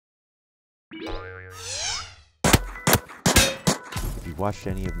watched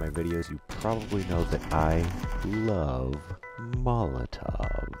any of my videos, you probably know that I love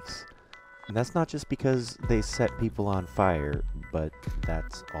Molotovs. And that's not just because they set people on fire, but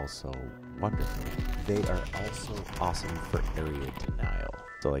that's also wonderful. They are also awesome for area denial.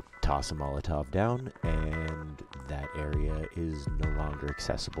 So like toss a Molotov down and that area is no longer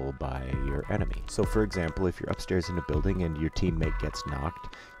accessible by your enemy. So for example, if you're upstairs in a building and your teammate gets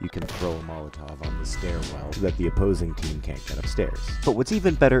knocked, you can throw a Molotov on the stairwell so that the opposing team can't get upstairs. But what's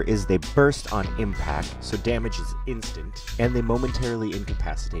even better is they burst on impact, so damage is instant, and they momentarily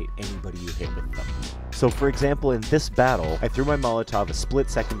incapacitate anybody you hit with them. So for example, in this battle, I threw my Molotov a split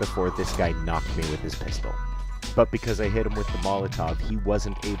second before this guy knocked me with his pistol. But because I hit him with the Molotov, he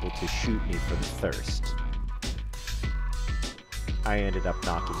wasn't able to shoot me for the thirst. I ended up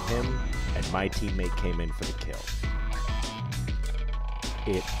knocking him, and my teammate came in for the kill.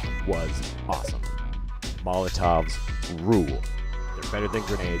 It was awesome. Molotovs rule. They're better than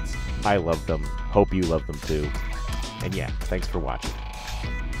grenades. I love them. Hope you love them too. And yeah, thanks for watching.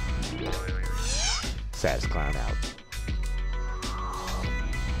 Saddest Clown out.